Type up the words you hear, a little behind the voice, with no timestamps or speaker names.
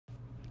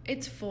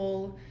It's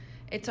fall,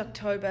 it's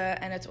October,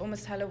 and it's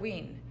almost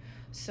Halloween,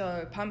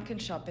 so pumpkin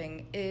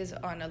shopping is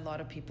on a lot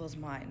of people's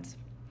minds.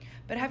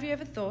 But have you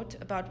ever thought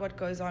about what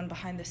goes on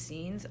behind the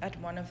scenes at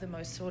one of the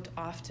most sought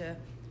after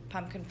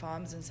pumpkin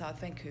farms in South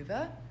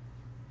Vancouver?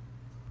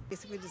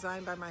 Basically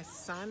designed by my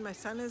son. My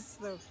son is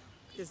the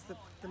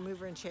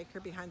mover and shaker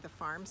behind the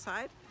farm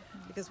side,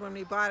 because when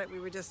we bought it we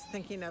were just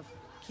thinking of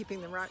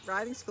keeping the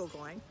riding school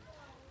going,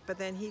 but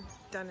then he'd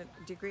done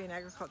a degree in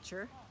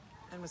agriculture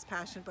and was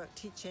passionate about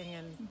teaching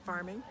and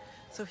farming.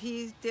 So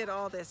he did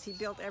all this. He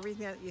built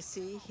everything that you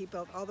see. He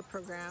built all the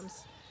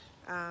programs.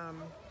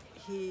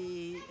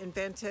 He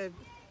invented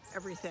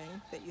everything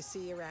that you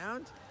see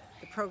around,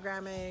 the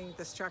programming,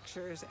 the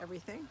structures,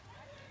 everything.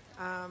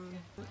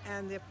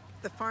 And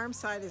the farm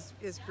side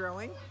is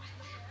growing.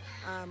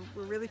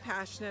 We're really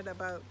passionate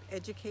about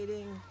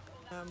educating.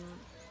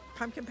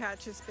 Pumpkin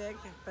patch is big,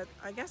 but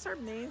I guess our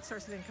main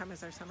source of income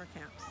is our summer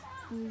camps,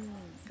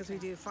 because we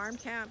do farm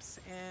camps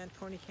and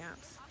pony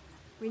camps.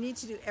 We need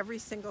to do every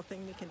single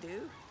thing we can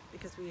do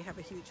because we have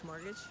a huge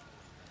mortgage.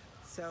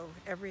 So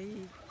every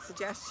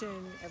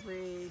suggestion,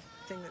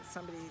 everything that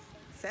somebody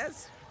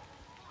says,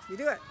 we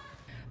do it.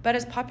 But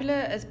as popular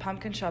as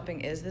pumpkin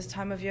shopping is this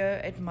time of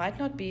year, it might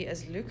not be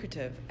as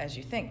lucrative as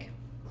you think.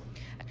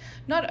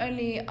 Not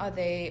only are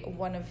they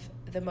one of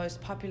the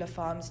most popular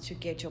farms to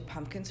get your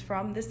pumpkins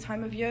from this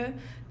time of year,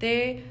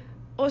 they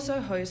also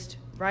host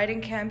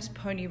riding camps,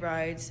 pony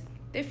rides,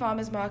 their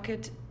farmers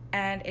market,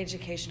 and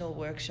educational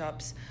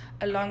workshops,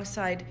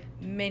 alongside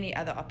many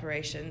other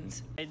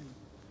operations. I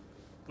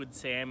would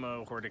say I'm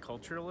a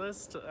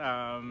horticulturalist.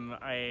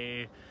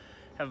 I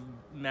have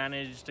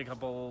managed a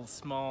couple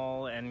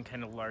small and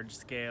kind of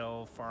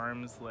large-scale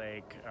farms,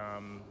 like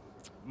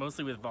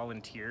mostly with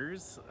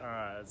volunteers,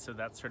 so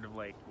that's sort of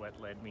like what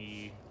led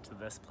me to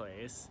this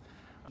place.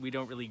 We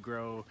don't really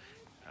grow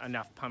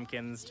enough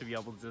pumpkins to be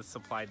able to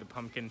supply the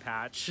pumpkin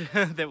patch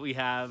that we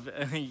have,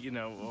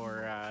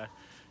 or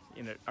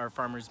our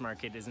farmers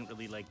market isn't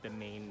really like the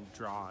main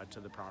draw to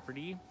the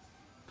property.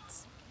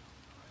 It's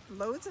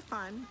loads of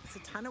fun. It's a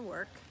ton of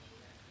work.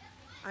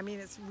 I mean,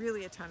 it's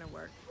really a ton of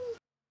work.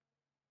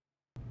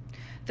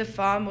 The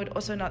farm would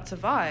also not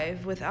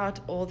survive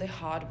without all the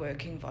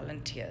hard-working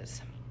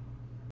volunteers.